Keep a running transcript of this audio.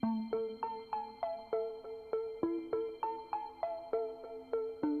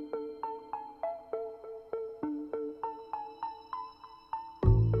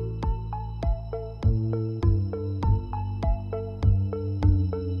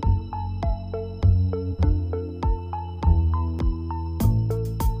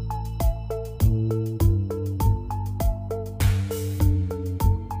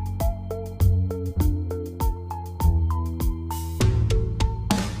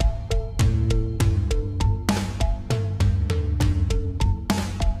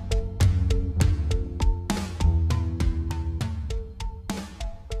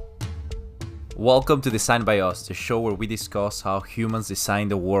Welcome to Design by Us, the show where we discuss how humans design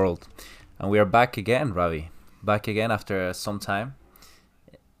the world. And we are back again, Ravi. Back again after some time.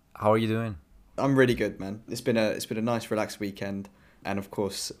 How are you doing? I'm really good, man. It's been a nice, relaxed weekend, and of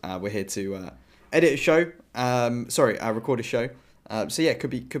course, we're here to edit a show. Record a show. So yeah,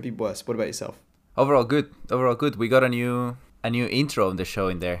 could be worse. What about yourself? Overall good. Overall good. We got a new intro on the show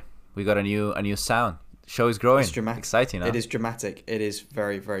in there. We got a new sound. Show is growing. It's dramatic. Exciting, huh? It is dramatic. It is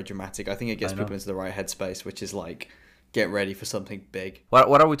very, very dramatic. I think it gets people into the right headspace, which is like, get ready for something big.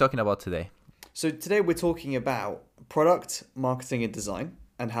 What are we talking about today? So today we're talking about product, marketing, and design,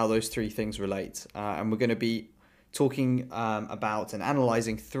 and how those three things relate. And we're going to be talking about and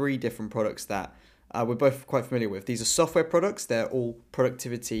analyzing three different products that we're both quite familiar with. These are software products. They're all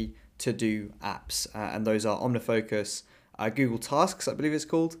productivity to-do apps. And those are OmniFocus, Google Tasks, I believe it's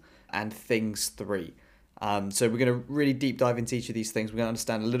called, and Things 3. So we're going to really deep dive into each of these things. We're going to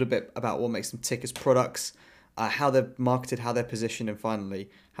understand a little bit about what makes them tick as products, how they're marketed, how they're positioned, and finally,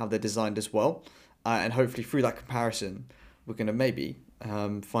 how they're designed as well. And hopefully through that comparison, we're going to maybe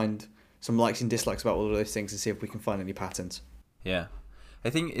find some likes and dislikes about all of those things and see if we can find any patterns. Yeah. I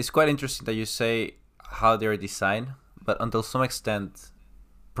think it's quite interesting that you say how they're designed, but until some extent,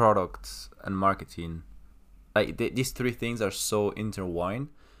 products and marketing, like these three things are so intertwined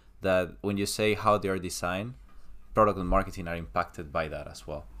that when you say how they are designed, product and marketing are impacted by that as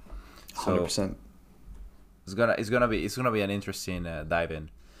well. So 100%. it's gonna be an interesting dive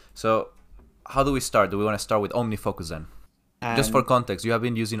in. So how do we start? Do we want to start with OmniFocus then? Just for context, you have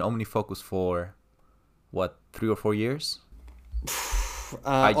been using OmniFocus for what, 3 or 4 years?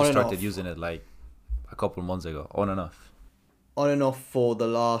 I just started using it like a couple months ago, on and off. On and off for the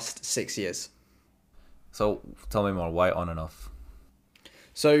last 6 years. So tell me more. Why on and off?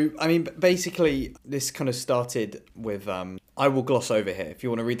 So, I mean, basically, this kind of started with, I will gloss over here. If you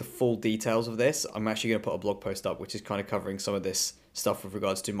want to read the full details of this, I'm actually going to put a blog post up, which is kind of covering some of this stuff with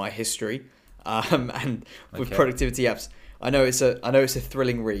regards to my history and with productivity apps. I know it's a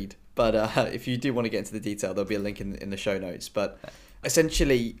thrilling read, but if you do want to get into the detail, there'll be a link in the show notes. But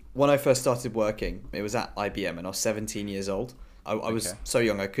essentially, when I first started working, it was at IBM, and I was 17 years old. I was so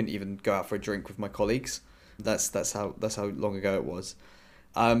young I couldn't even go out for a drink with my colleagues. That's how long ago it was.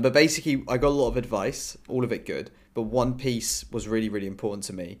 But basically, I got a lot of advice, all of it good, but one piece was really, really important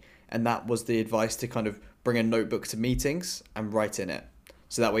to me, and that was the advice to kind of bring a notebook to meetings and write in it.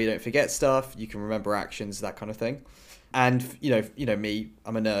 So that way you don't forget stuff, you can remember actions, that kind of thing. And, you know me,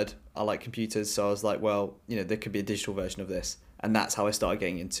 I'm a nerd, I like computers, so I was like, well, there could be a digital version of this. And that's how I started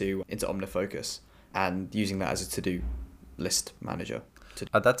getting into OmniFocus and using that as a to-do list manager.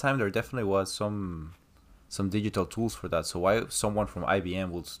 At that time, there definitely was some digital tools for that. So why someone from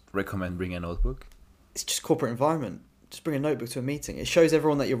IBM would recommend bring a notebook? It's just corporate environment. Just bring a notebook to a meeting. It shows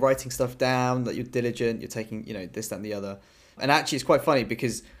everyone that you're writing stuff down, that you're diligent, you're taking, this, that, and the other. And actually, it's quite funny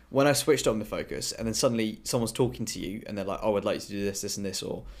because when I switched on the focus and then suddenly someone's talking to you and they're like, oh, I'd like you to do this, this, and this,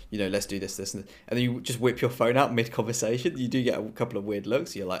 or, let's do this, this, and this. And then you just whip your phone out mid-conversation. You do get a couple of weird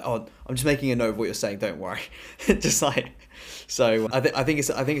looks. You're like, oh, I'm just making a note of what you're saying. Don't worry. Just like, so I think it's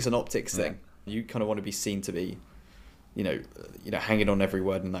an optics thing. You kind of want to be seen to be, hanging on every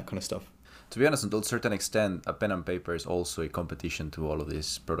word and that kind of stuff. To be honest, until a certain extent, a pen and paper is also a competition to all of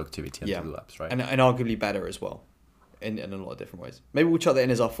this productivity and to-do apps, right? And arguably better as well, in a lot of different ways. Maybe we'll chuck that in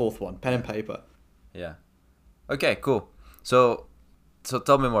as our fourth one, pen and paper. Yeah. Okay, cool. So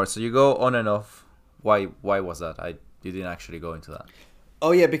tell me more. So you go on and off. Why was that? You didn't actually go into that.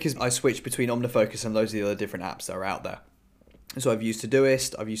 Oh yeah, because I switched between OmniFocus and loads of the other different apps that are out there. So I've used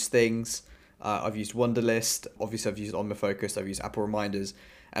Todoist, I've used Things, I've used Wunderlist, obviously I've used OmniFocus, I've used Apple Reminders,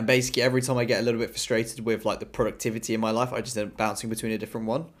 and basically every time I get a little bit frustrated with like the productivity in my life, I just end up bouncing between a different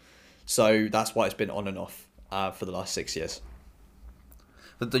one. So that's why it's been on and off for the last 6 years.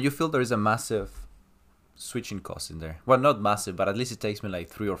 But do you feel there is a massive switching cost in there? Well, not massive, but at least it takes me like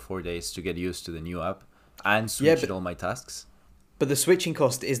 3 or 4 days to get used to the new app and switch all my tasks. But the switching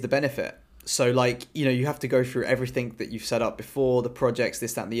cost is the benefit. So like, you have to go through everything that you've set up before, the projects,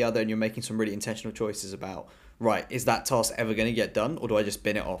 this, that, and the other, and you're making some really intentional choices about, right, is that task ever going to get done, or do I just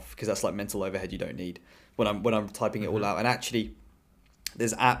bin it off? Because that's like mental overhead you don't need when I'm typing it all out. And actually,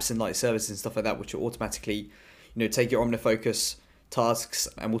 there's apps and like services and stuff like that which will automatically, take your OmniFocus tasks,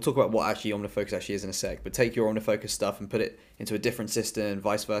 and we'll talk about what actually OmniFocus actually is in a sec, but take your OmniFocus stuff and put it into a different system and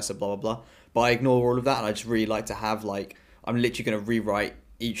vice versa, blah, blah, blah. But I ignore all of that, and I just really like to have like, I'm literally going to rewrite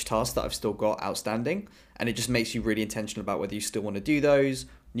each task that I've still got outstanding, and it just makes you really intentional about whether you still want to do those,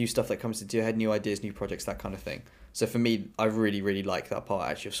 new stuff that comes into your head, new ideas, new projects, that kind of thing. So for me, I really, really like that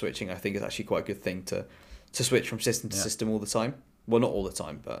part actually of switching. I think it's actually quite a good thing to switch from system to system all the time. Well, not all the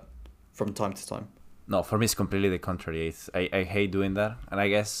time, but from time to time? No, for me it's completely the contrary. I hate doing that, and I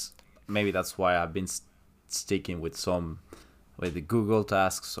guess maybe that's why I've been sticking with the Google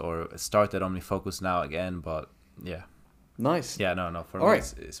tasks or started OmniFocus now again. But yeah, Nice. yeah, no. For All me,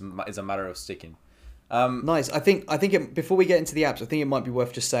 right. it's a matter of sticking. Nice. Before we get into the apps, I think it might be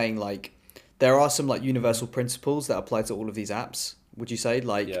worth just saying like there are some like universal principles that apply to all of these apps. Would you say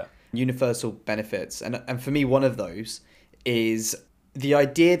like Yeah. universal benefits? And for me, one of those is the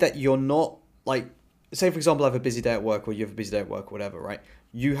idea that you're not like, say for example, I have a busy day at work, or you have a busy day at work, or whatever, right?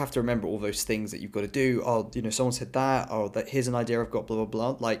 You have to remember all those things that you've got to do. Oh, someone said that. Oh, that here's an idea I've got. Blah blah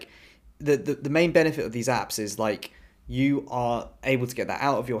blah. Like the main benefit of these apps is like you are able to get that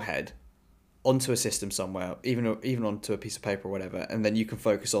out of your head onto a system somewhere, even onto a piece of paper or whatever, and then you can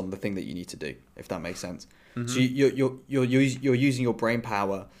focus on the thing that you need to do, if that makes sense. Mm-hmm. So you're using your brain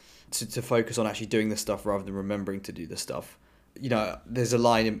power to focus on actually doing the stuff rather than remembering to do the stuff. There's a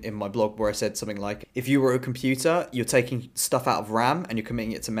line in my blog where I said something like, if you were a computer, you're taking stuff out of RAM and you're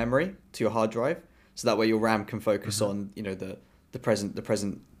committing it to memory, to your hard drive, so that way your RAM can focus on the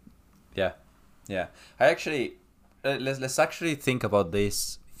present. Yeah. I actually let's actually think about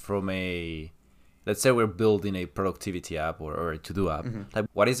this from let's say we're building a productivity app or a to-do app. Mm-hmm. Like,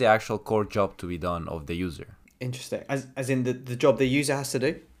 what is the actual core job to be done of the user? Interesting. As in the job the user has to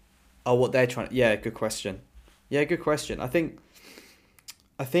do? Oh, what they're trying to... Yeah, good question. I think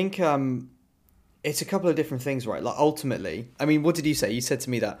it's a couple of different things, right? Like ultimately, I mean, what did you say? You said to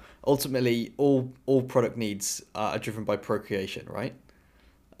me that ultimately all product needs are driven by procreation, right?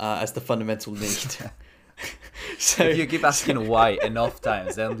 As the fundamental need. So if you keep asking why enough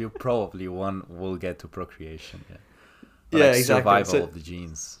times, then you probably will get to procreation. Yeah. Yeah, exactly. Survival of the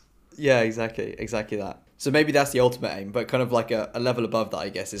genes. Yeah, exactly that. So maybe that's the ultimate aim, but kind of like a level above that, I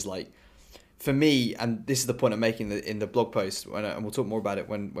guess, is like, for me, and this is the point I'm making in the blog post, and we'll talk more about it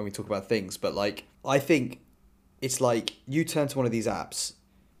when we talk about things, but like, I think it's like you turn to one of these apps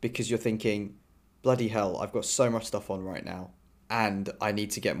because you're thinking, bloody hell, I've got so much stuff on right now, and I need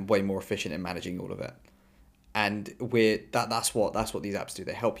to get way more efficient in managing all of it. And that's what these apps do.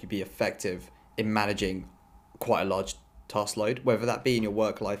 They help you be effective in managing quite a large task load, whether that be in your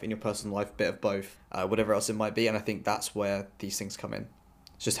work life, in your personal life, bit of both, whatever else it might be. And I think that's where these things come in.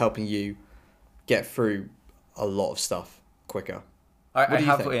 It's just helping you get through a lot of stuff quicker. I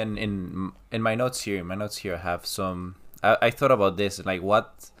have in my notes here. I have some. I thought about this, like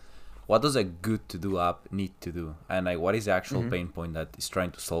what does a good to do app need to do, and like what is the actual pain point that is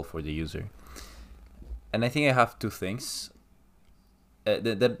trying to solve for the user. And I think I have two things.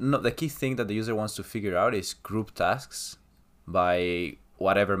 The key thing that the user wants to figure out is group tasks by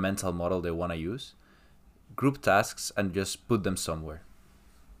whatever mental model they want to use. Group tasks and just put them somewhere.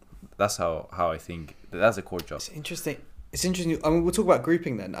 That's how I think that's a core job. It's interesting. I mean, we'll talk about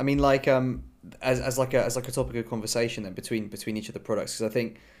grouping then. I mean, like as like a topic of conversation then between each of the products, because I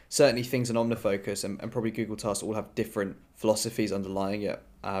think certainly things in OmniFocus and probably Google Tasks all have different philosophies underlying it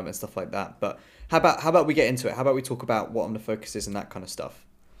and stuff like that. But how about we get into it? How about we talk about what OmniFocus is and that kind of stuff?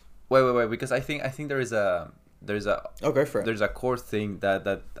 Wait, because I think there is a oh, go for it. There's a core thing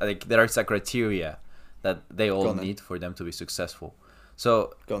that like there is a criteria that they all need for them to be successful.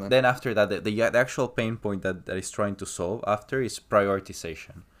 So then after that, the actual pain point that is trying to solve after is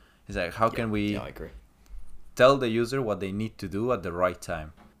prioritization. It's like, how can we tell the user what they need to do at the right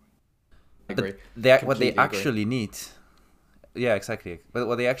time? I agree. What they actually need, yeah, exactly. But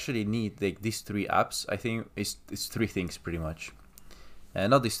what they actually need, like these three apps, I think is three things pretty much.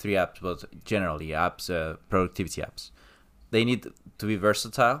 Not these three apps, but generally apps, productivity apps. They need to be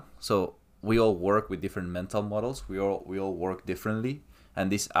versatile. So we all work with different mental models. We all work differently,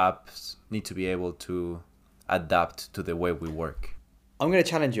 and these apps need to be able to adapt to the way we work. I'm going to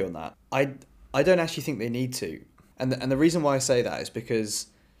challenge you on that. I don't actually think they need to, and the reason why I say that is because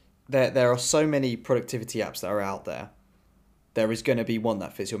there are so many productivity apps that are out there. There is going to be one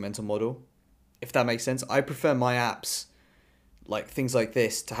that fits your mental model, if that makes sense. I prefer my apps, like things like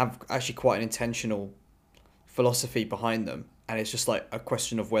this, to have actually quite an intentional philosophy behind them, and it's just like a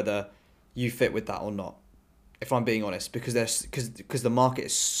question of whether you fit with that or not, if I'm being honest, because the market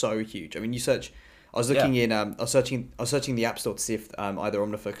is so huge. I mean, you search. I was looking in. I was searching the App Store to see if either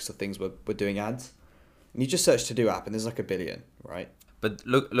OmniFocus or things were doing ads, and you just search to do app, and there's like a billion, right? But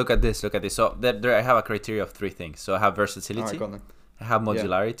look at this. So there I have a criteria of three things. So I have versatility. All right, go on then. I have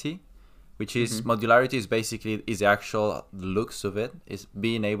modularity, which is modularity is basically the actual looks of it, is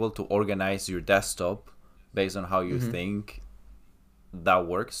being able to organize your desktop based on how you think that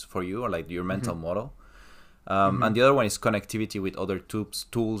works for you, or like your mental model. And the other one is connectivity with other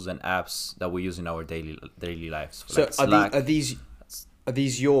tools and apps that we use in our daily lives. So like Slack. are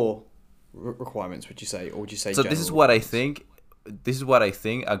these your requirements would you say, or would you say So general this is what I requirements? think. This is what I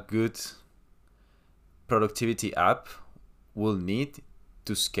think a good productivity app will need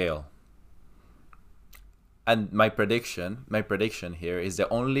to scale. And my prediction here is the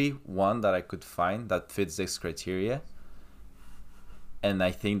only one that I could find that fits this criteria, and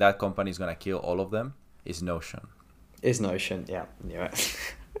I think that company is gonna kill all of them, is Notion. Is Notion? Yeah, knew it.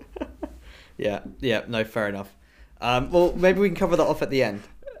 Yeah. No, fair enough. Well, maybe we can cover that off at the end.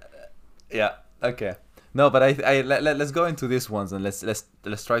 Yeah. Okay. No, but let's go into these ones and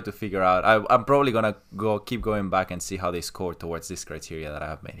let's try to figure out. I'm probably gonna keep going back and see how they score towards this criteria that I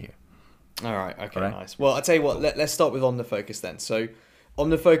have made here. All right. Okay. All right. Nice. Well, I'll tell you what. Let's start with OmniFocus then. So,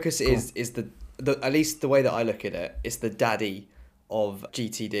 OmniFocus is the at least the way that I look at it, it's the daddy of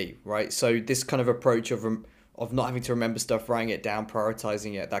GTD, right? So this kind of approach of not having to remember stuff, writing it down,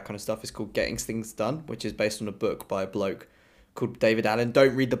 prioritizing it, that kind of stuff is called Getting Things Done, which is based on a book by a bloke called David Allen.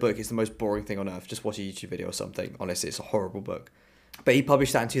 Don't read the book; it's the most boring thing on earth. Just watch a YouTube video or something. Honestly, it's a horrible book. But he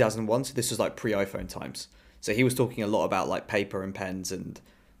published that in 2001, so this was like pre-iPhone times. So he was talking a lot about like paper and pens and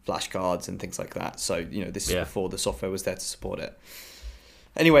flashcards and things like that. So, this is before the software was there to support it.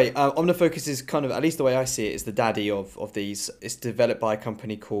 Anyway, OmniFocus is kind of, at least the way I see it, is the daddy of these. It's developed by a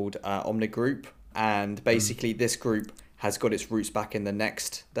company called Omni Group. And basically this group has got its roots back in the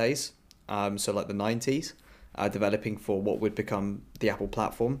Next days. So like the 90s, developing for what would become the Apple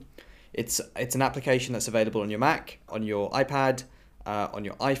platform. It's an application that's available on your Mac, on your iPad, on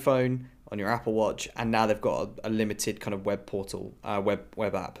your iPhone, on your Apple Watch, and now they've got a limited kind of web portal,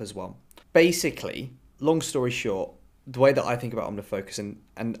 web app as well. Basically, long story short, the way that I think about OmniFocus,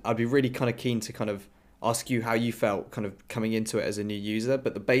 and I'd be really kind of keen to kind of ask you how you felt kind of coming into it as a new user,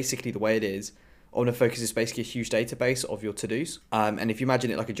 but basically the way it is, OmniFocus is basically a huge database of your to-dos. And if you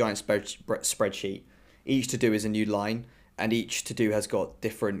imagine it like a giant spreadsheet, each to-do is a new line, and each to-do has got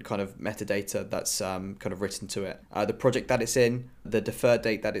different kind of metadata that's kind of written to it. The project that it's in, the deferred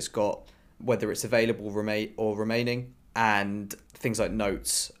date that it's got, whether it's available or remaining, and things like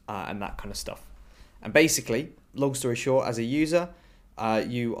notes and that kind of stuff. And basically, long story short, as a user,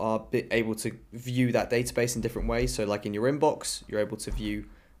 you are able to view that database in different ways. So like in your inbox, you're able to view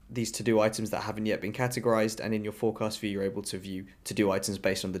these to-do items that haven't yet been categorized, and in your forecast view, you're able to view to-do items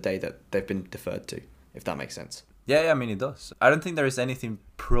based on the day that they've been deferred to, if that makes sense. Yeah, I mean, it does. I don't think there is anything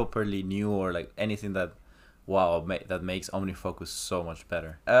properly new or like anything that that makes OmniFocus so much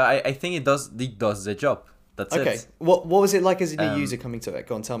better. I think it does the job. That's it. Okay. What was it like as a new user coming to it?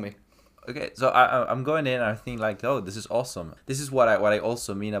 Go on, tell me. Okay, so I'm going in and I think like, oh, this is awesome. This is what I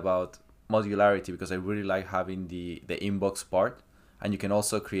also mean about modularity, because I really like having the inbox part, and you can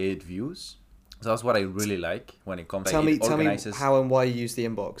also create views. So that's what I really like when it comes. Tell me how and why you use the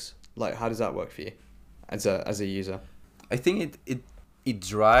inbox. Like, how does that work for you as a user? I think it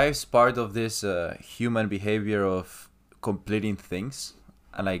drives part of this human behavior of completing things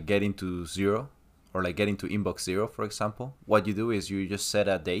and like getting to zero, or like getting to inbox zero, for example. What you do is you just set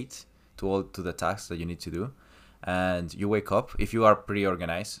a date to the tasks that you need to do, and you wake up. If you are pretty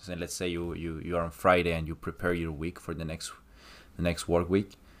organized, and let's say you are on Friday and you prepare your week for the next work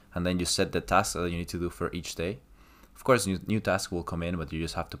week, and then you set the tasks that you need to do for each day. Of course, new tasks will come in, but you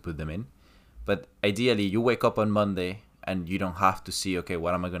just have to put them in. But ideally, you wake up on Monday and you don't have to see, okay,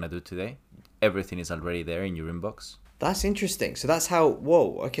 what am I going to do today? Everything is already there in your inbox. That's interesting. So that's how,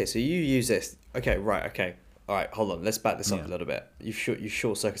 okay, so you use this. Okay, right, okay. All right, hold on. Let's back this up a little bit. You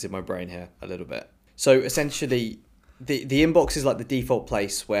short-circuited my brain here a little bit. So essentially, the inbox is like the default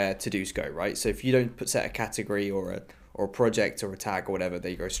place where to-dos go, right? So if you don't set a category or a project or a tag or whatever,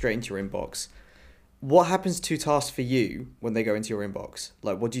 they go straight into your inbox. What happens to tasks for you when they go into your inbox?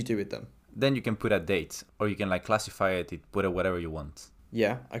 Like, what do you do with them? Then you can put a date, or you can like classify it, put it whatever you want.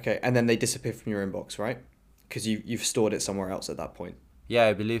 Yeah, okay. And then they disappear from your inbox, right? Because you've stored it somewhere else at that point. Yeah,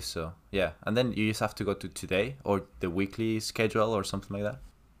 I believe so. Yeah. And then you just have to go to today or the weekly schedule or something like that.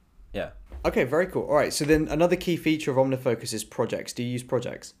 Yeah. Okay, very cool. All right, so then another key feature of OmniFocus is projects. Do you use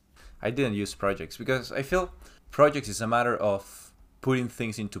projects? I didn't use projects because I feel projects is a matter of putting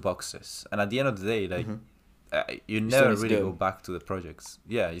things into boxes. And at the end of the day, like, you never really go back to the projects.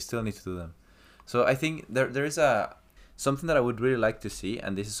 Yeah, you still need to do them. So I think there is something that I would really like to see,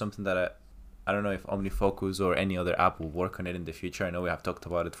 and this is something that I don't know if OmniFocus or any other app will work on it in the future. I know we have talked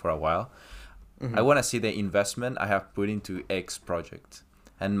about it for a while. I want to see the investment I have put into X project,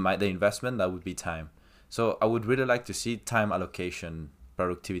 and the investment that would be time. So I would really like to see time allocation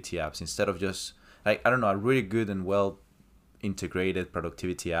productivity apps instead of just like, I don't know, a really good and well integrated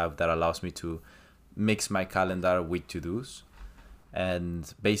productivity app that allows me to mix my calendar with to-dos.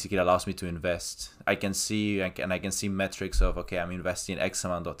 and basically it allows me to invest. I can see metrics of, okay, I'm investing X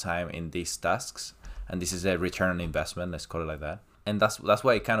amount of time in these tasks, and this is a return on investment. Let's call it like that. And that's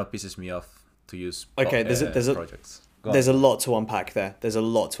why it kind of pisses me off to use Okay, projects. There's a lot to unpack there.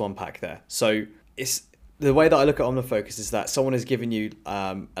 So it's the way that I look at OmniFocus is that someone has given you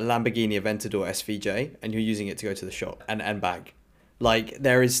a Lamborghini Aventador SVJ and you're using it to go to the shop and back. Like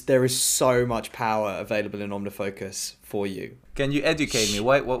there is so much power available in OmniFocus for you. Can you educate me?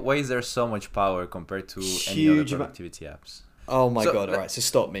 Why is there so much power compared to any other productivity apps? Oh my God! All right, so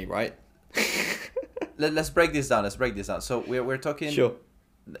stop me, right? Let's break this down. So we're talking. Sure.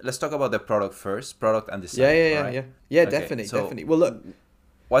 Let's talk about the product first, product and design. Yeah, okay, definitely. Well, look.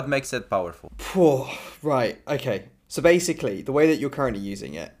 What makes it powerful? Right. Okay. So basically, the way that you're currently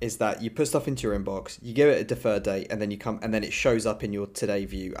using it is that you put stuff into your inbox, you give it a deferred date, and then it shows up in your today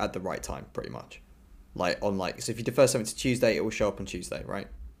view at the right time, pretty much. So if you defer something to Tuesday, it will show up on Tuesday, right?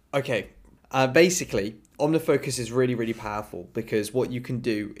 Okay. Basically, OmniFocus is really, really powerful because what you can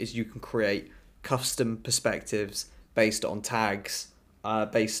do is you can create custom perspectives based on tags,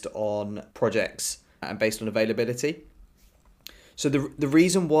 based on projects, and based on availability. So the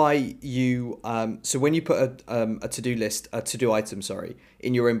reason why you so when you put a to-do item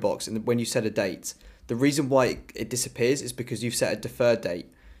in your inbox, and when you set a date, the reason why it disappears is because you've set a deferred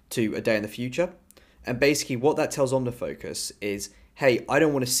date to a day in the future. And basically what that tells OmniFocus is, hey, I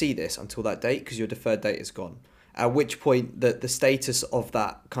don't want to see this until that date because your deferred date is gone. At which point the status of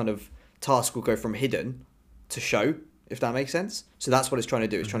that kind of task will go from hidden to show, if that makes sense. So that's what it's trying to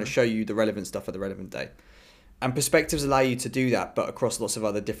do. It's trying to show you the relevant stuff at the relevant day. And perspectives allow you to do that, but across lots of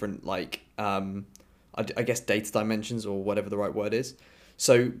other different, I guess, data dimensions or whatever the right word is.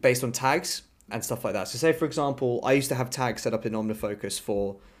 So based on tags and stuff like that. So say, for example, I used to have tags set up in OmniFocus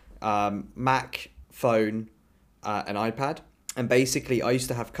for Mac, phone, and iPad. And basically, I used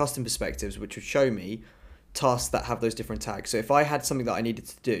to have custom perspectives, which would show me tasks that have those different tags. So if I had something that I needed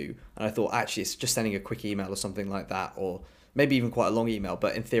to do, and I thought, actually, it's just sending a quick email or something like that, or maybe even quite a long email,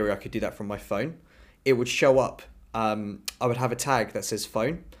 but in theory, I could do that from my phone. It would show up, I would have a tag that says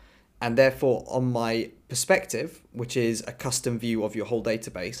phone, and therefore on my perspective, which is a custom view of your whole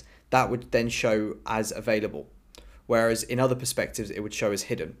database, that would then show as available. Whereas in other perspectives, it would show as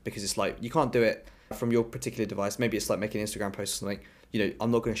hidden because it's like, you can't do it from your particular device. Maybe it's like making an Instagram post or something, I'm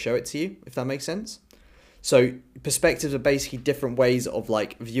not going to show it to you, if that makes sense. So perspectives are basically different ways of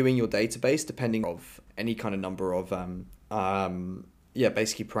viewing your database depending on any kind of number of,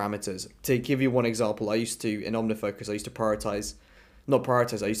 basically parameters. To give you one example, I used to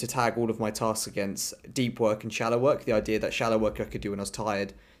tag all of my tasks against deep work and shallow work. The idea that shallow work I could do when I was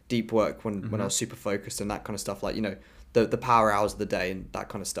tired, deep work when I was super focused, and that kind of stuff, the power hours of the day and that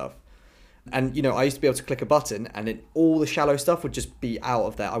kind of stuff. And, I used to be able to click a button and all the shallow stuff would just be out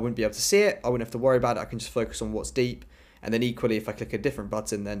of there. I wouldn't be able to see it. I wouldn't have to worry about it. I can just focus on what's deep. And then equally, if I click a different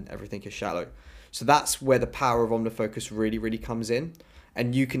button, then everything is shallow. So that's where the power of OmniFocus really, really comes in.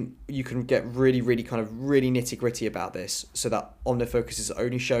 And you can get really, really kind of really nitty gritty about this, so that OmniFocus is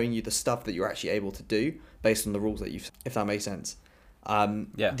only showing you the stuff that you're actually able to do based on the rules that you've, if that makes sense.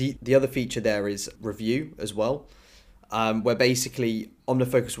 The other feature there is review as well, where basically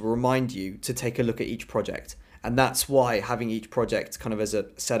OmniFocus will remind you to take a look at each project. And that's why having each project kind of as a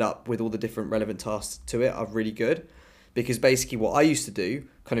setup with all the different relevant tasks to it are really good. Because basically what I used to do,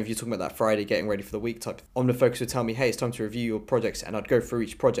 kind of you're talking about that Friday getting ready for the week type, OmniFocus would tell me, hey, it's time to review your projects, and I'd go through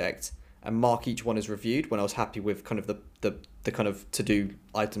each project and mark each one as reviewed when I was happy with kind of the kind of to-do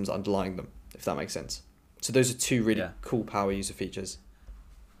items underlying them, if that makes sense. So those are two really cool power user features.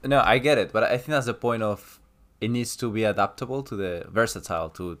 No, I get it, but I think that's the point of it needs to be adaptable to the versatile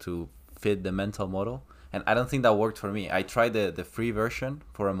to fit the mental model. And I don't think that worked for me. I tried the free version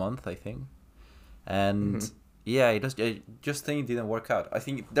for a month, I think. And I just think it didn't work out. I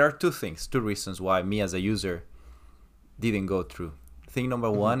think there are two reasons why me as a user didn't go through. Thing number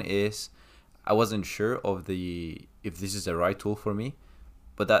one is I wasn't sure of if this is the right tool for me,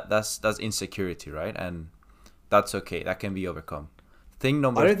 but that's insecurity, right? And that's okay. That can be overcome. I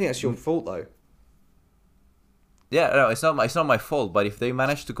don't think that's your fault though. Yeah, no, it's not my fault. But if they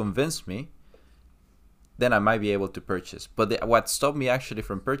manage to convince me, then I might be able to purchase. But what stopped me actually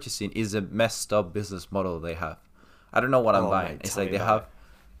from purchasing is a messed up business model they have. I don't know what I'm buying. It's like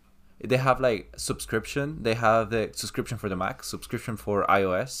they have like subscription. They have the subscription for the Mac, subscription for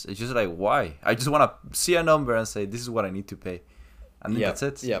iOS. It's just like, why? I just want to see a number and say this is what I need to pay, and that's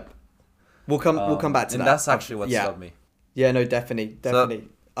it. Yep. We'll come back to that. And that's actually what stopped me. Yeah, no, definitely.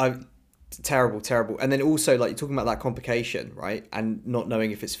 Terrible. And then also, like, you're talking about that complication, right? And not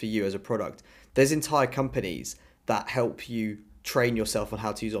knowing if it's for you as a product. There's entire companies that help you train yourself on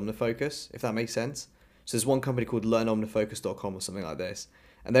how to use OmniFocus, if that makes sense. So there's one company called learnomnifocus.com or something like this,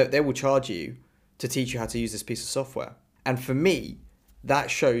 and they will charge you to teach you how to use this piece of software. And for me, that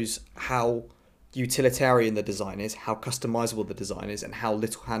shows how utilitarian the design is, how customizable the design is, and how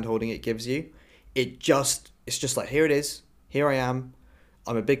little hand-holding it gives you. It's just like, here it is, here I am,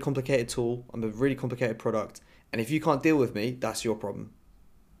 I'm a big complicated tool, I'm a really complicated product, and if you can't deal with me, that's your problem.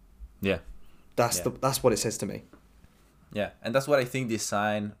 Yeah. That's what it says to me. Yeah, and that's what I think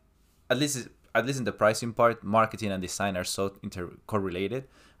design, at least in the pricing part, marketing and design are so correlated.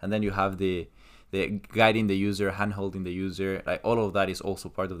 And then you have the guiding the user, hand-holding the user, like all of that is also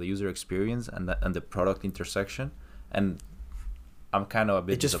part of the user experience and the product intersection. And I'm kind of a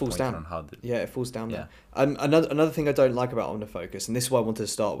bit disappointed on how it falls down there. Another thing I don't like about OmniFocus, and this is why I wanted to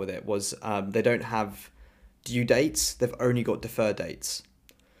start with it, was they don't have due dates. They've only got defer dates.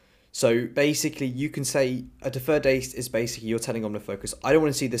 So basically, you can say a defer date is basically you're telling OmniFocus, I don't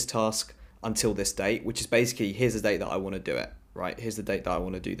want to see this task until this date, which is basically, here's the date that I want to do it, right? Here's the date that I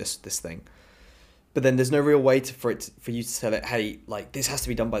want to do this thing. But then there's no real way for you to tell it, hey, like, this has to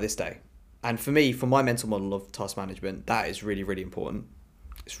be done by this day. And for me, for my mental model of task management, that is really, really important.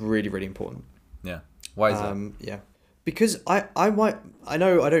 It's really, really important. Yeah. Why is that? Yeah. Because I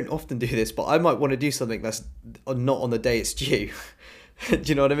know I don't often do this, but I might want to do something that's not on the day it's due. Do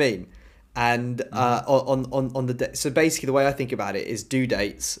you know what I mean? And on the day, so basically the way I think about it is due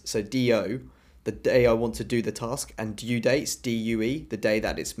dates. So DO, the day I want to do the task, and due dates, DUE, the day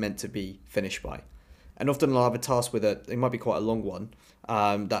that it's meant to be finished by. And often I'll have a task it might be quite a long one,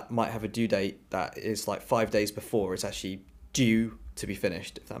 that might have a due date that is like 5 days before it's actually due to be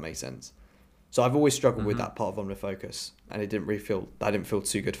finished, if that makes sense. So I've always struggled with that part of OmniFocus, and that didn't feel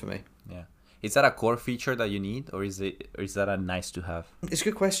too good for me. Yeah. Is that a core feature that you need, or is that a nice to have? It's a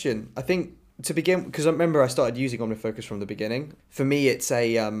good question. I think to begin, because I remember I started using OmniFocus from the beginning. For me, it's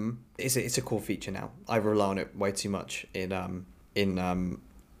a core feature now. I rely on it way too much in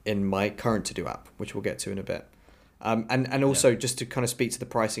my current To Do app, which we'll get to in a bit. And also just to kind of speak to the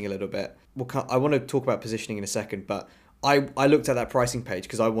pricing a little bit. I want to talk about positioning in a second, but I looked at that pricing page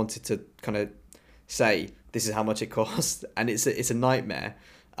because I wanted to kind of say this is how much it costs, and it's a nightmare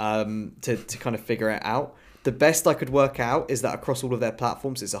to kind of figure it out. The best I could work out is that across all of their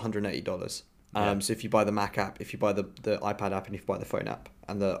platforms, it's $180. So if you buy the Mac app, if you buy the iPad app, and if you buy the phone app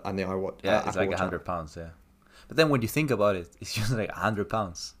and the iWatch, it's like £100. Yeah, but then when you think about it, it's just like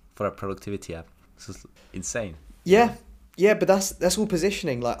 £100 for a productivity app. It's just insane. Yeah, but that's all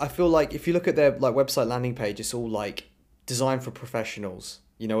positioning. Like, I feel like if you look at their like website landing page, it's all like designed for professionals.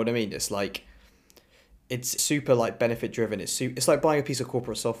 You know what I mean? It's like, it's super like benefit driven. It's like buying a piece of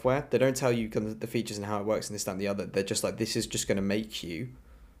corporate software. They don't tell you the features and how it works and this, that, and the other. They're just like, this is just going to make you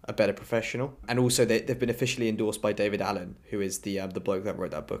a better professional. And also they've been officially endorsed by David Allen, who is the bloke that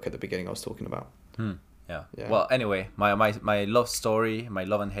wrote that book at the beginning I was talking about. Yeah. Well, anyway, my love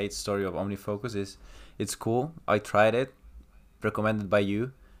and hate story of OmniFocus is, it's cool. I tried it, recommended by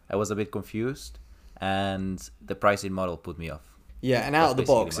you. I was a bit confused, and the pricing model put me off. Yeah, and out of the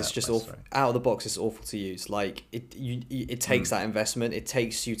box, it's just awful. Out of the box, it's awful to use. Like it takes that investment. It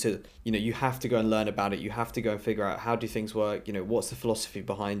takes you to, you have to go and learn about it. You have to go and figure out how do things work. What's the philosophy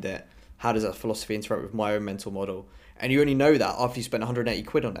behind it? How does that philosophy interact with my own mental model? And you only know that after you spend 180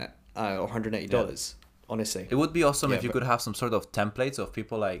 quid on it, or $180. Yeah. Honestly, it would be awesome if you could have some sort of templates of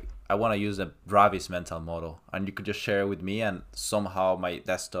people like, I want to use a Ravi's mental model, and you could just share it with me, and somehow my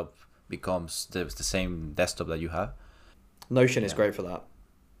desktop becomes the same desktop that you have. Notion is great for that.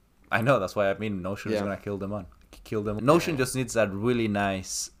 I know, that's why Notion is gonna kill them. Notion just needs that really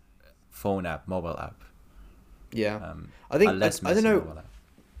nice phone app, mobile app. Yeah, I think I don't know.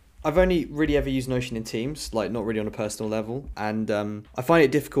 I've only really ever used Notion in Teams, like not really on a personal level, and I find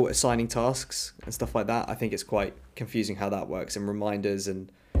it difficult assigning tasks and stuff like that. I think it's quite confusing how that works, and reminders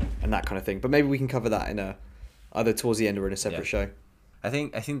and that kind of thing. But maybe we can cover that in either towards the end or in a separate show. I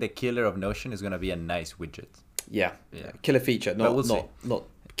think the killer of Notion is gonna be a nice widget. Yeah. Killer feature, not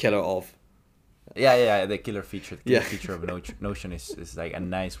killer of. Yeah, the killer feature. The killer feature of Notion is like a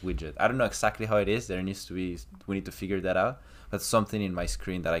nice widget. I don't know exactly how it is. We need to figure that out. But something in my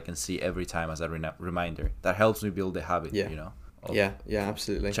screen that I can see every time as a reminder that helps me build the habit.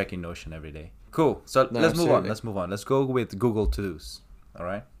 Absolutely. Checking Notion every day. Cool. So let's move on. Let's go with Google To Dos. All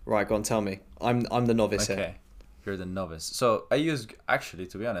right. Right. Go on. Tell me. I'm the novice here. Okay. You're the novice. So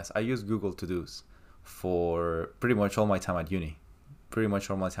to be honest, I use Google To Dos for pretty much all my time at uni.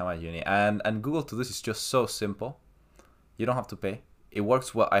 And Google To Dos is just so simple. You don't have to pay. It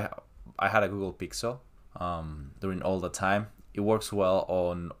works well. I had a Google Pixel during all the time. It works well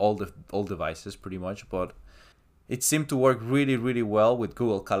on all devices pretty much, but it seemed to work really, really well with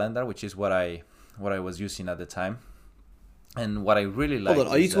Google Calendar, which is what I was using at the time. And what I really like. Hold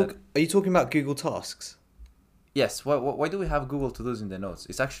on, are you talking about Google Tasks? Yes. Why do we have Google To Dos in the notes?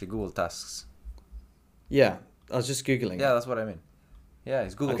 It's actually Google Tasks. Yeah, I was just googling. Yeah, that's what I mean. Yeah,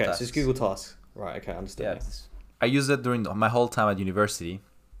 it's Google Tasks. Okay, so it's Google Tasks. Right. Okay, I understand. Yeah, I used it during my whole time at university,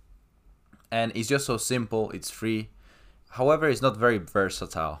 and it's just so simple. It's free. However, it's not very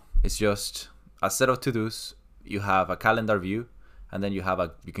versatile. It's just a set of to-dos. You have a calendar view, and then you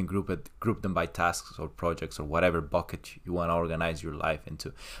can group them by tasks or projects or whatever bucket you want to organize your life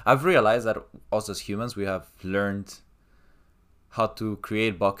into. I've realized that us as humans, we have learned how to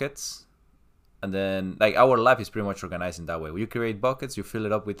create buckets, and then like our life is pretty much organized in that way. You create buckets, you fill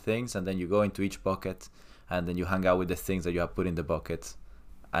it up with things, and then you go into each bucket, and then you hang out with the things that you have put in the bucket,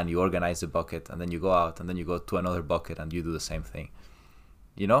 and you organize the bucket, and then you go out, and then you go to another bucket, and you do the same thing.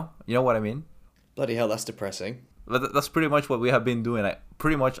 You know what I mean? Bloody hell, that's depressing. But that's pretty much what we have been doing. Like,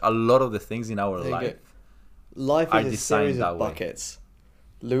 pretty much a lot of the things in our life. Life is a series of buckets.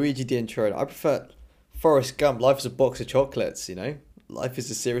 Luigi the Intruder. I prefer Forrest Gump. Life is a box of chocolates. Life is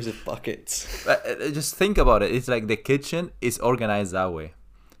a series of buckets. Just think about it. It's like the kitchen is organized that way.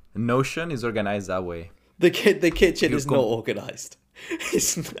 Notion is organized that way. The kitchen is not organized.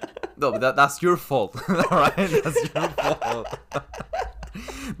 It's not. No, but that's your fault. Alright, that's your fault.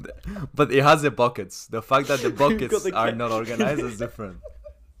 But it has the buckets. The fact that the buckets are not organized is different.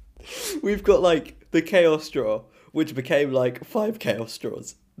 We've got like the chaos drawer, which became like 5 chaos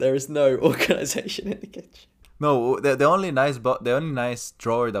drawers. There is no organization in the kitchen. No, the only nice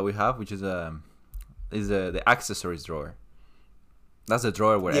drawer that we have, which is the accessories drawer. That's a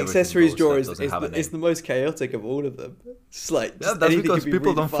drawer where the accessories drawer is the most chaotic of all of them. It's like that's because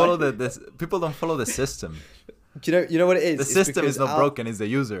people don't follow the system. Do you know what it is? The system is not broken; it's the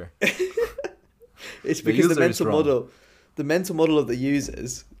user. It's because the mental model of the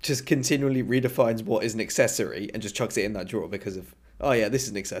users just continually redefines what is an accessory and just chucks it in that drawer because of this is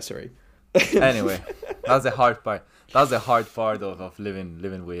an accessory. Anyway, that's the hard part. That's the hard part of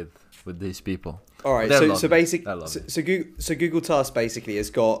living with these people. All right, so Google Tasks basically has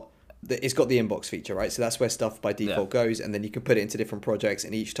got the inbox feature, right? So that's where stuff by default goes, and then you can put it into different projects,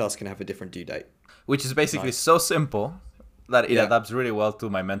 and each task can have a different due date. Which is basically so simple that it adapts really well to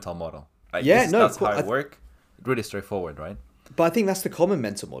my mental model. Like, that's how I work. Really straightforward, right? But I think that's the common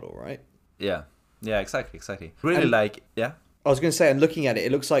mental model, right? Yeah, exactly. Really, I was going to say, and looking at it,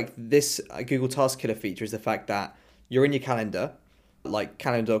 it looks like this Google Task Killer feature is the fact that you're in your calendar, like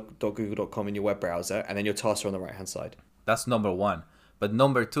calendar.google.com in your web browser, and then your tasks are on the right-hand side. That's number one. But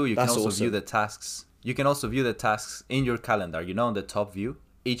number two, you can also view the tasks. You can also view the tasks in your calendar. On the top view,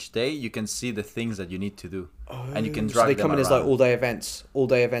 each day you can see the things that you need to do, and you can drag them around. So they come in as like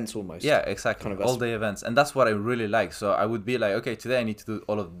all-day events almost. Yeah, exactly. Kind of all-day events, and that's what I really like. So I would be like, okay, today I need to do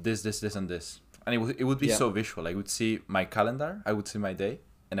all of this, and this, and it would be so visual. I would see my calendar, I would see my day,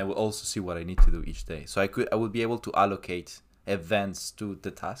 and I would also see what I need to do each day. So I would be able to allocate events to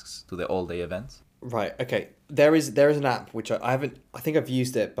the tasks, to the all-day events. Right. Okay. There is an app which I haven't. I think I've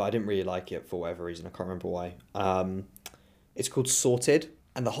used it, but I didn't really like it for whatever reason. I can't remember why. It's called Sorted,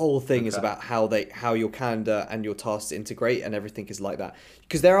 and the whole thing is about how your calendar and your tasks integrate, and everything is like that.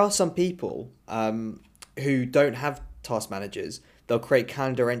 Because there are some people who don't have task managers. They'll create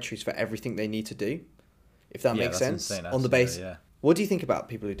calendar entries for everything they need to do. If that makes sense. Insane, on the base. Yeah. What do you think about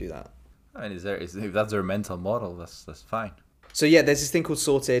people who do that? I mean, if that's their mental model, that's fine. So yeah, there's this thing called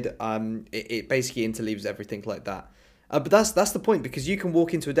Sorted. It basically interleaves everything like that. But that's the point, because you can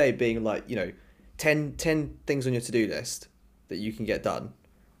walk into a day being like, 10 things on your to-do list that you can get done,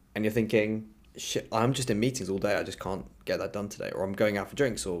 and you're thinking, shit, I'm just in meetings all day. I just can't get that done today, or I'm going out for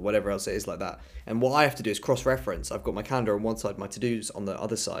drinks, or whatever else it is like that. And what I have to do is cross-reference. I've got my calendar on one side, my to-dos on the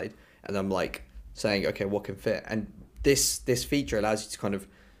other side, and I'm like saying, okay, what can fit? And this feature allows you to kind of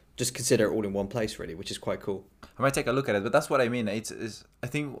just consider it all in one place, really, which is quite cool. I might take a look at it, but that's what I mean. It's I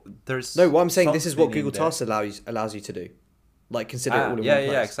think there's no. What I'm saying, this is what Google Tasks allows you to do, like consider it all in one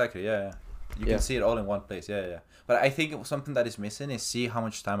place. Yeah, exactly. Yeah. You can see it all in one place. Yeah. But I think something that is missing is see how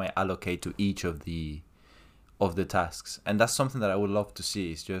much time I allocate to each of the tasks, and that's something that I would love to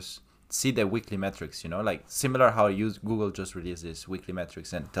see. Is just see the weekly metrics. Like similar how Google just released this weekly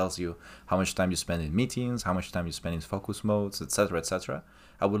metrics and tells you how much time you spend in meetings, how much time you spend in focus modes, etc., etc.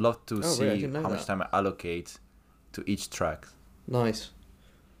 I would love to see how much time I allocate to each track. Nice.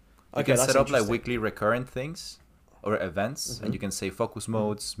 You can set up like weekly recurrent things or events, and you can say focus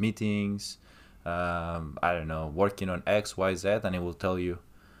modes, meetings, I don't know, working on X, Y, Z, and it will tell you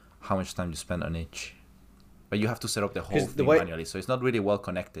how much time you spend on each. But you have to set up the whole thing manually, so it's not really well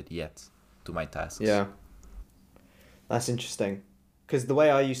connected yet to my tasks. Yeah. That's interesting. Because the way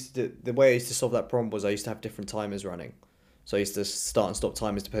I used to solve that problem was I used to have different timers running. So I used to start and stop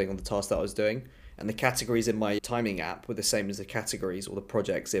timers depending on the task that I was doing. And the categories in my timing app were the same as the categories or the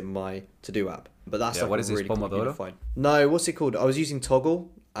projects in my to-do app. But that's Yeah, like what a is this, really cool Pomodoro? unified. No, what's it called? I was using Toggle,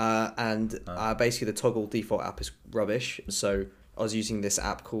 and basically the Toggle default app is rubbish. So I was using this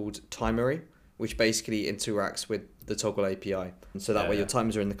app called Timery, which basically interacts with the Toggle API. And so that Yeah, way your yeah.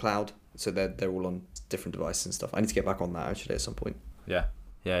 timers are in the cloud, so they're all on different devices and stuff. I need to get back on that actually at some point. Yeah,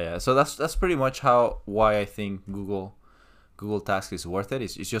 yeah. So that's pretty much why I think Google Task is worth it.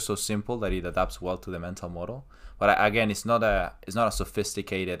 It's just so simple that it adapts well to the mental model. But again, it's not as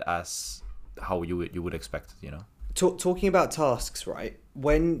sophisticated as how you would expect it. Talking about tasks, right?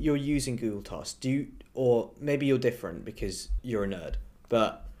 When you're using Google Tasks, or maybe you're different because you're a nerd,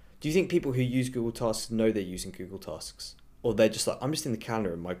 but do you think people who use Google Tasks know they're using Google Tasks, or they're just like, I'm just in the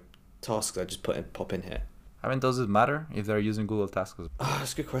calendar and my tasks I just pop in here? I mean, does it matter if they're using Google Tasks?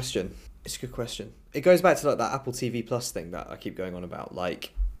 That's a good question. It's a good question. It goes back to like that Apple TV Plus thing that I keep going on about.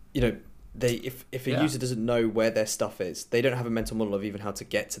 Like, if a Yeah. user doesn't know where their stuff is, they don't have a mental model of even how to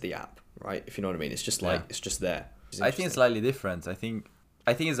get to the app, right? If you know what I mean. It's just like Yeah. it's just there. I think it's slightly different. I think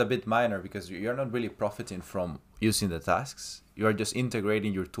it's a bit minor because you're not really profiting from using the tasks. You are just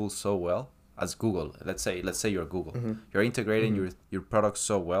integrating your tools so well as Google. Let's say you're Google. Mm-hmm. You're integrating your products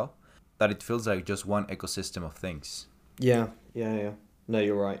so well that it feels like just one ecosystem of things. Yeah. No,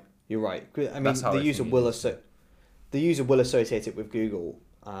 you're right. You're right. I mean, That's how the I user think it will is. the user will associate it with Google.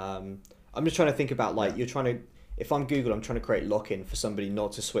 I'm just trying to think about like if I'm Google, I'm trying to create lock-in for somebody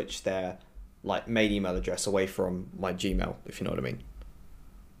not to switch their like main email address away from my Gmail, if you know what I mean.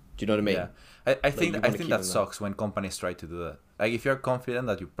 Do you know what I mean? Yeah, I you think wanna I keep think them that there. sucks when companies try to do that. Like if you're confident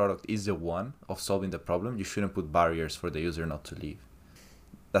that your product is the one of solving the problem, you shouldn't put barriers for the user not to leave.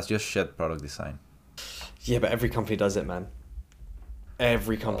 That's just shit product design. Yeah, but every company does it, man.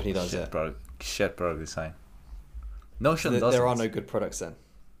 Every company does shit it. Shit product design. Notion doesn't. There are no good products then.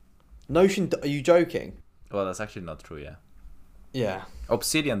 Notion, are you joking? Well, that's actually not true. Yeah, Yeah.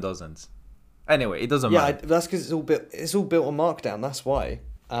 Obsidian doesn't. Anyway, it doesn't Yeah, matter. that's because it's all built on Markdown. That's why.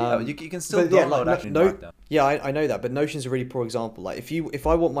 Yeah, you can still but yeah, download like, actually no, Markdown. yeah, I know that, but Notion's a really poor example. Like if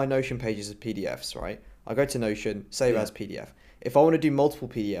I want my Notion pages as PDFs, right? I go to Notion, save Yeah. as PDF. If I want to do multiple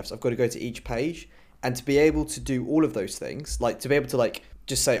PDFs, I've got to go to each page, and to be able to do all of those things, like to be able to like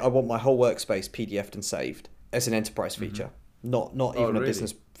just say I want my whole workspace PDF'd and saved as an enterprise feature, not Oh, even a really?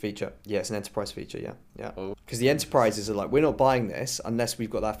 business feature. Yeah, it's an enterprise feature. Yeah. Oh. Because the enterprises are like, we're not buying this unless we've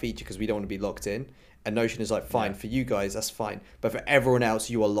got that feature because we don't want to be locked in. And Notion is like, fine, Yeah. for you guys, that's fine. But for everyone else,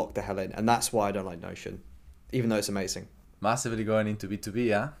 you are locked the hell in. And that's why I don't like Notion, even though it's amazing. Massively going into B2B,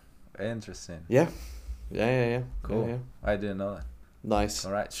 yeah? Interesting. Yeah. Yeah. Cool. Yeah. I didn't know that. Nice.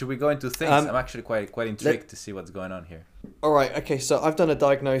 All right. Should we go into things? I'm actually quite intrigued to see what's going on here. All right. Okay. So I've done a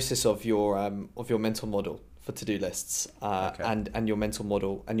diagnosis of your mental model for to-do lists, Okay. and your mental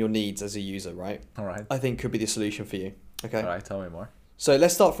model and your needs as a user, right? All right. I think could be the solution for you. Okay. All right. Tell me more. So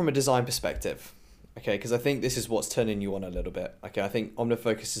let's start from a design perspective, okay? Because I think this is what's turning you on a little bit. Okay, I think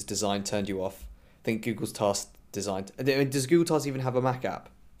OmniFocus's design turned you off. I think Google's Task design. Does Google Task even have a Mac app,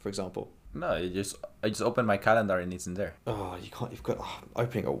 for example? No, I just open my calendar and it's in there. Oh, you can't. You've got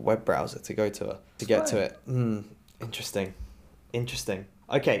opening a web browser to go to get to it. Interesting.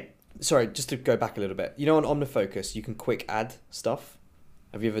 Okay, sorry. Just to go back a little bit. You know, on OmniFocus, you can quick add stuff.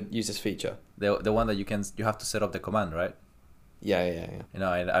 Have you ever used this feature? The one that you have to set up the command, right? Yeah.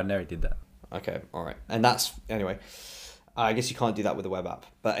 I never did that. Okay, all right. And that's, anyway, I guess you can't do that with a web app.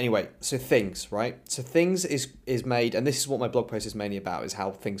 But anyway, so Things, right? So Things is made, and this is what my blog post is mainly about, is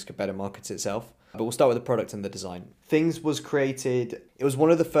how Things could better market itself. But we'll start with the product and the design. Things was created, it was one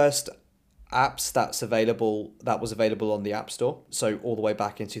of the first apps that was available on the App Store. So all the way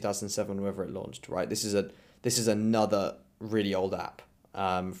back in 2007, whenever it launched, right? This is another really old app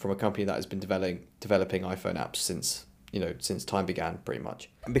from a company that has been developing iPhone apps since time began, pretty much.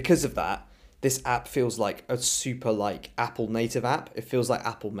 And because of that, this app feels like a super like Apple native app. It feels like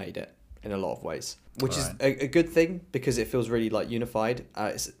Apple made it in a lot of ways, which is a good thing because it feels really like unified.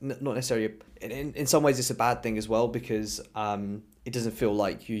 It's not necessarily in some ways it's a bad thing as well because it doesn't feel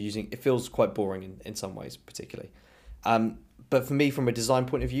like you're using. It feels quite boring in some ways, particularly. But for me, from a design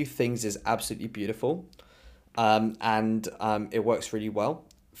point of view, Things is absolutely beautiful, and it works really well.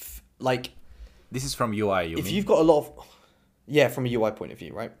 This is from UI. You've got a lot of, yeah, from a UI point of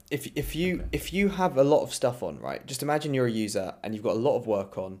view, right? If you have a lot of stuff on, right? Just imagine you're a user and you've got a lot of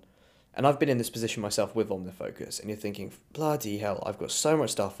work on, and I've been in this position myself with OmniFocus, and you're thinking, bloody hell, I've got so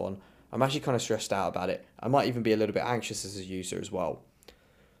much stuff on. I'm actually kind of stressed out about it. I might even be a little bit anxious as a user as well.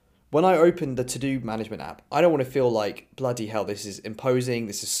 when I open the to-do management app, I don't want to feel like, bloody hell, this is imposing,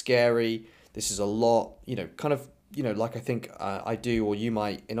 this is scary, this is a lot, kind of, like I think I do, or you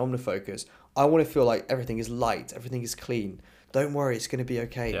might in OmniFocus. I want to feel like everything is light, everything is clean. Don't worry, it's going to be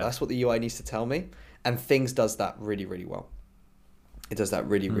okay. Yeah. That's what the UI needs to tell me. And Things does that really, really well. It does that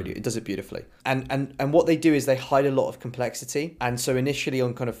really, really, it does it beautifully. And what they do is they hide a lot of complexity. And so initially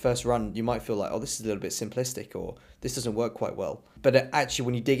on kind of first run, you might feel like, oh, this is a little bit simplistic, or this doesn't work quite well. But actually,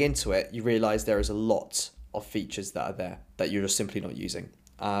 when you dig into it, you realize there is a lot of features that are there that you're just simply not using.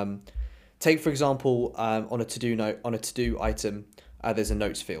 Take, for example, on a to-do item, there's a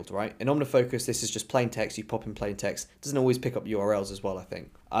notes field, right? In OmniFocus, this is just plain text. You pop in plain text. It doesn't always pick up URLs as well, I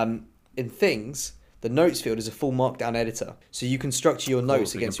think. In Things, the notes field is a full markdown editor. So you can structure your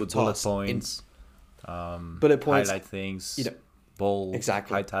notes against your tasks. Bullet points, highlight things, bold,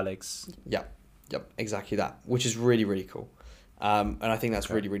 exactly. italics. Yep, exactly that, which is really, really cool. And I think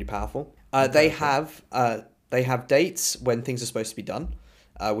that's really, really powerful. They have dates when things are supposed to be done,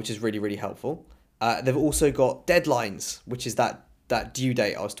 which is really, really helpful. They've also got deadlines, which is that due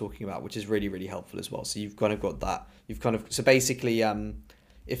date I was talking about, which is really, really helpful as well. So you've kind of got that. So basically,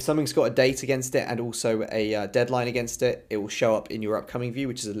 if something's got a date against it and also a deadline against it, it will show up in your upcoming view,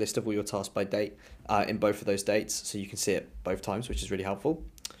 which is a list of all your tasks by date in both of those dates. So you can see it both times, which is really helpful.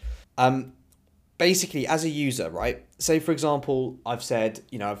 Basically, as a user, right? Say, for example, I've said,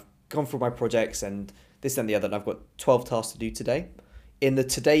 I've gone through my projects and this and the other, and I've got 12 tasks to do today. In the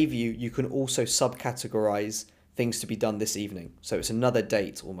today view, you can also subcategorize things to be done this evening. So it's another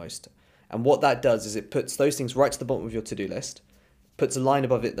date almost. And what that does is it puts those things right to the bottom of your to-do list, puts a line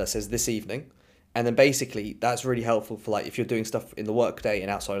above it that says this evening. And then basically that's really helpful for like if you're doing stuff in the workday and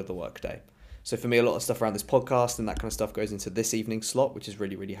outside of the workday. So for me, a lot of stuff around this podcast and that kind of stuff goes into this evening slot, which is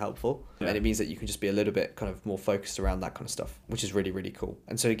really, really helpful. Yeah. And it means that you can just be a little bit kind of more focused around that kind of stuff, which is really, really cool.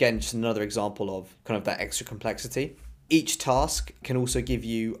 And so again, just another example of kind of that extra complexity. Each task can also give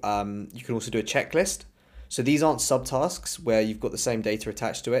you, you can also do a checklist. So these aren't subtasks where you've got the same data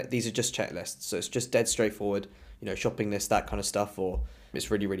attached to it. These are just checklists. So it's just dead straightforward, shopping list, that kind of stuff, or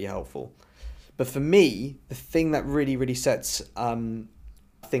it's really, really helpful. But for me, the thing that really, really sets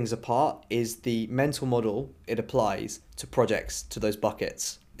things apart is the mental model it applies to projects, to those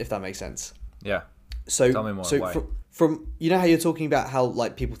buckets, if that makes sense. Yeah. So tell me more. So why? From how you're talking about how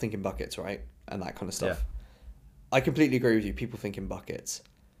like people think in buckets, right? And that kind of stuff. Yeah. I completely agree with you. People think in buckets.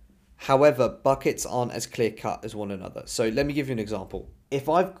 However, buckets aren't as clear cut as one another. So let me give you an example. If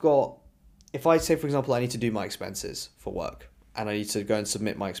I say, for example, I need to do my expenses for work and I need to go and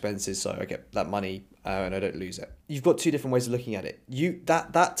submit my expenses so I get that money and I don't lose it. You've got two different ways of looking at it.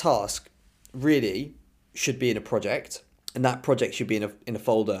 That task really should be in a project, and that project should be in a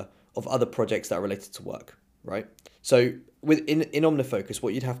folder of other projects that are related to work, right? So in OmniFocus,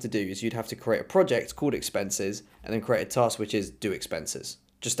 what you'd have to do is you'd have to create a project called expenses and then create a task which is do expenses,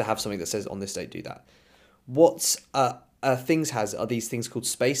 just to have something that says on this date do that. What Things has are these things called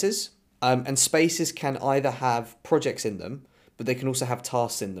spaces, and spaces can either have projects in them, but they can also have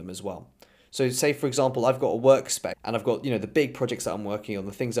tasks in them as well. So say, for example, I've got a workspace and I've got, the big projects that I'm working on,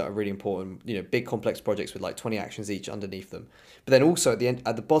 the things that are really important, big complex projects with like 20 actions each underneath them. But then also at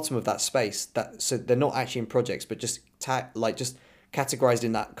the bottom of that space, so they're not actually in projects, but just just categorized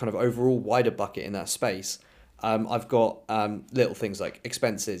in that kind of overall wider bucket in that space. I've got little things like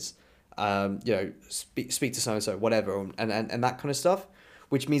expenses, speak to so-and-so, whatever, and that kind of stuff,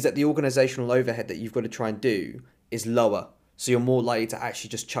 which means that the organizational overhead that you've got to try and do is lower. So you're more likely to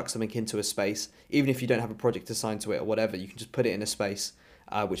actually just chuck something into a space. Even if you don't have a project assigned to it or whatever, you can just put it in a space,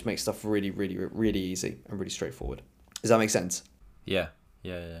 which makes stuff really, really, really easy and really straightforward. Does that make sense? Yeah.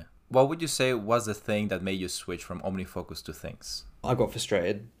 What would you say was the thing that made you switch from OmniFocus to Things? I got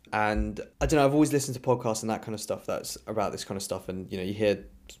frustrated. And I don't know, I've always listened to podcasts and that kind of stuff that's about this kind of stuff. And, you hear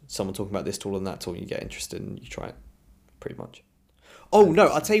someone talking about this tool and that tool and you get interested and you try it, pretty much. Oh, no,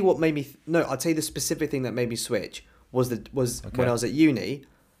 I'll tell you what made me... I'll tell you the specific thing that made me switch was when I was at uni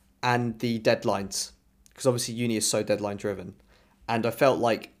and the deadlines. Because obviously uni is so deadline driven. And I felt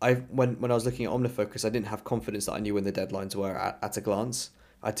like when I was looking at OmniFocus, I didn't have confidence that I knew when the deadlines were at a glance.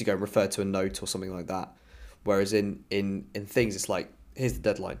 I had to go and refer to a note or something like that. Whereas in Things, it's like, here's the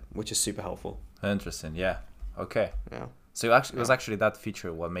deadline, which is super helpful. Interesting, yeah. Okay. Yeah. So it was actually that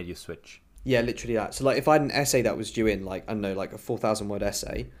feature what made you switch? Yeah, literally that. So like if I had an essay that was due in, like, I don't know, like a 4,000 word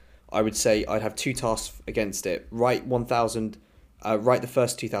essay, I would say I'd have two tasks against it. Write 1,000, write the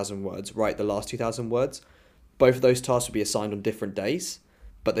first 2,000 words, write the last 2,000 words. Both of those tasks would be assigned on different days,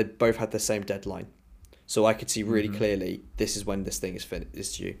 but they both had the same deadline. So I could see really clearly, this is when this thing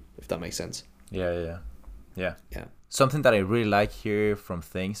is due, if that makes sense. Yeah. Yeah. Yeah. Something that I really like here from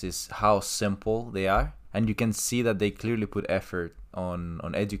Things is how simple they are, and you can see that they clearly put effort on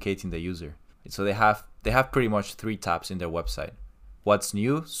educating the user. So they have pretty much 3 tabs in their website: what's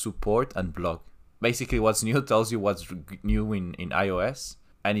new, support, and blog. Basically, what's new tells you what's new in iOS,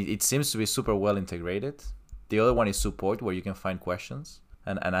 and it seems to be super well integrated. The other one is support, where you can find questions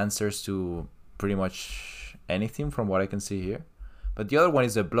and answers to pretty much anything from what I can see here. But the other one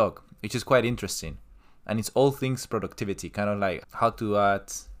is a blog, which is quite interesting. And it's all things productivity, kind of like how to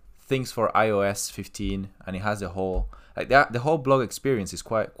add things for iOS 15, and it has the whole blog experience is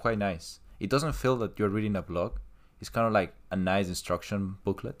quite nice. It doesn't feel that you're reading a blog. It's kind of like a nice instruction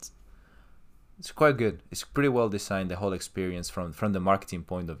booklet. It's quite good. It's pretty well designed, the whole experience from the marketing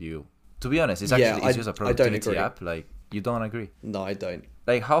point of view. To be honest, it's just a productivity app. Like, you don't agree? No, I don't.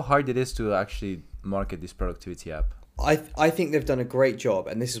 Like, how hard it is to actually market this productivity app? I think they've done a great job,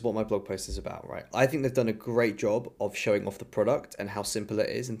 and this is what my blog post is about, right? I think they've done a great job of showing off the product and how simple it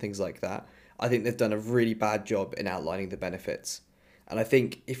is and things like that. I think they've done a really bad job in outlining the benefits. And I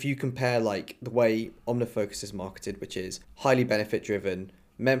think if you compare like the way OmniFocus is marketed, which is highly benefit driven,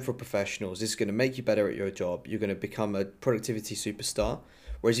 meant for professionals, this is going to make you better at your job, you're going to become a productivity superstar.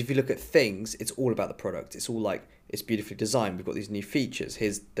 Whereas if you look at Things, it's all about the product. It's all like, it's beautifully designed. We've got these new features.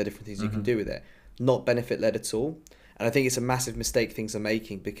 Here's the different things you can do with it. Not benefit led at all. And I think it's a massive mistake Things are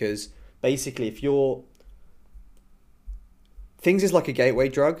making, because basically Things is like a gateway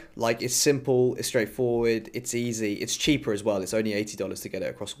drug. Like, it's simple, it's straightforward, it's easy, it's cheaper as well. It's only $80 to get it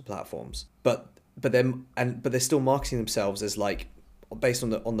across all platforms. But they're still marketing themselves as like based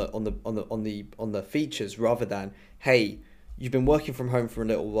on the features, rather than, hey, you've been working from home for a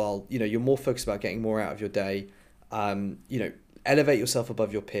little while, you know, you're more focused about getting more out of your day, you know, elevate yourself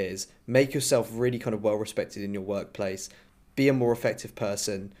above your peers, make yourself really kind of well respected in your workplace, be a more effective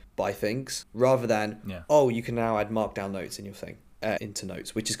person, buy Things, rather than, oh, you can now add markdown notes in your thing, into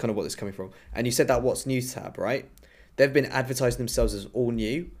Notes, which is kind of what this is coming from. And you said that what's new tab, right? They've been advertising themselves as all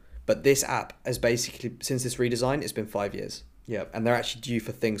new, but this app has basically, since this redesign, it's been 5 years. Yeah, and they're actually due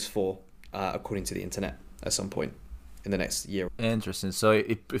for Things 4, according to the internet, at some point in the next year. Interesting. So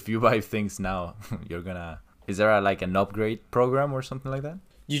if you buy Things now, you're gonna, is there like an upgrade program or something like that?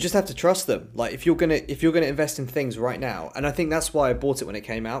 You just have to trust them. Like, if you're gonna invest in Things right now, and I think that's why I bought it when it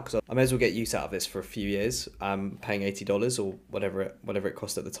came out, because I may as well get use out of this for a few years, paying $80 or whatever it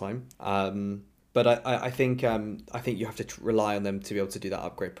cost at the time. But I think you have to rely on them to be able to do that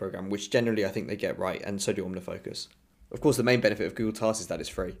upgrade program, which generally I think they get right, and so do OmniFocus. Of course, the main benefit of Google Tasks is that it's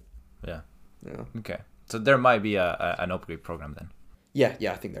free. Yeah. Yeah. Okay. So there might be an upgrade program then.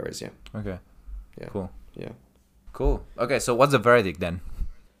 Yeah, I think there is. Yeah. Okay. Yeah. Cool. Yeah. Cool. Okay, so what's the verdict then?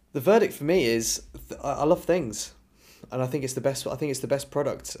 The verdict for me is I love Things, and I think it's the best. I think it's the best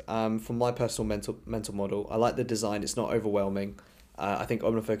product from my personal mental model. I like the design. It's not overwhelming. I think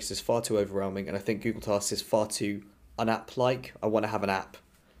OmniFocus is far too overwhelming, and I think Google Tasks is far too unapp-like. I want to have an app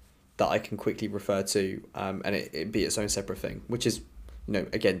that I can quickly refer to, and it be its own separate thing, which is, you know,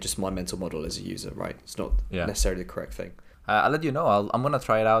 again, just my mental model as a user, right? It's not necessarily the correct thing. I'll let you know. I'm gonna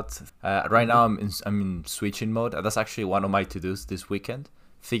try it out. Right now, I'm in switching mode. That's actually one of my to-dos this weekend.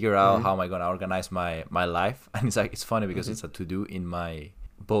 Figure out how am I gonna organize my life, and it's funny because it's a to-do in my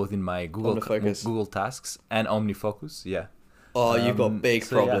Google Tasks and OmniFocus. Yeah. Oh, you've got big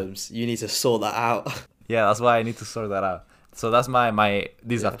problems. Yeah. You need to sort that out. Yeah, that's why I need to sort that out. So that's my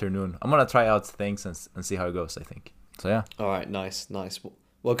this afternoon. I'm gonna try out Things and see how it goes, I think. So yeah. All right, nice.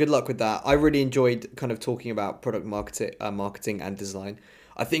 Well, good luck with that. I really enjoyed kind of talking about product marketing and design.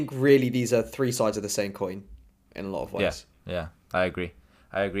 I think really these are 3 sides of the same coin in a lot of ways. Yeah, I agree.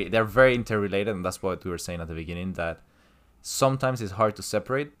 They're very interrelated, and that's what we were saying at the beginning, that sometimes it's hard to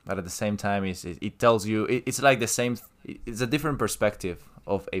separate, but at the same time, it tells you, it's like the same, it's a different perspective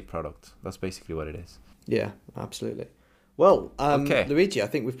of a product. That's basically what it is. Yeah, absolutely. Well, okay. Luigi, I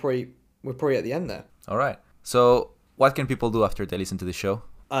think we're probably at the end there. All right. So what can people do after they listen to the show?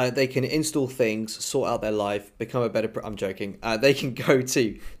 They can install Things, sort out their life, become a better... I'm joking. They can go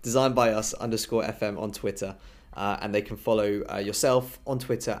to designbyus_FM on Twitter. And they can follow yourself on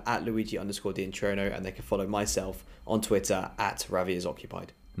Twitter at Luigi_D'Introno, and they can follow myself on Twitter at RaviIsOccupied.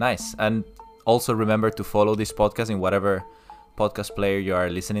 Nice. And also remember to follow this podcast in whatever podcast player you are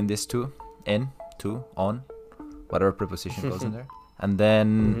listening this to, on, whatever preposition goes in there. And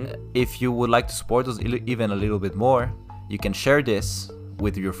then if you would like to support us even a little bit more, you can share this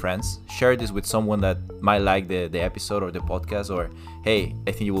with your friends. Share this with someone that might like the episode or the podcast, or hey,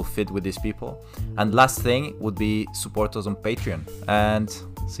 I think you will fit with these people. And last thing would be support us on Patreon. And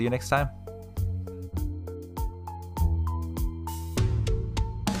see you next time.